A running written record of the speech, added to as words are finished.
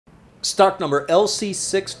Stock number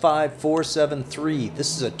LC65473.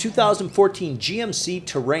 This is a 2014 GMC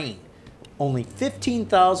Terrain. Only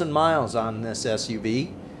 15,000 miles on this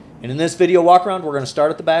SUV. And in this video walk around, we're going to start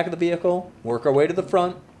at the back of the vehicle, work our way to the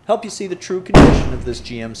front, help you see the true condition of this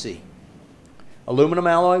GMC. Aluminum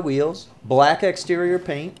alloy wheels, black exterior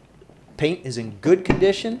paint. Paint is in good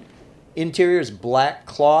condition. Interior is black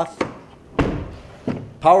cloth.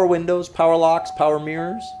 Power windows, power locks, power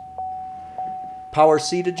mirrors. Power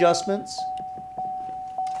seat adjustments.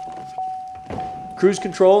 Cruise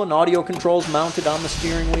control and audio controls mounted on the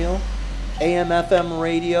steering wheel. AM/FM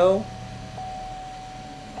radio.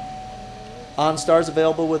 OnStar's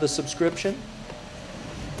available with a subscription.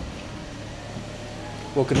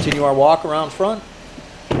 We'll continue our walk around front.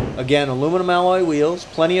 Again, aluminum alloy wheels,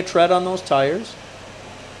 plenty of tread on those tires.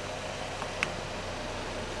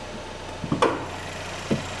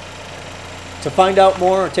 To find out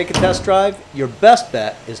more or take a test drive, your best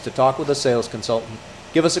bet is to talk with a sales consultant.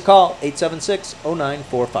 Give us a call,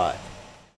 876-0945.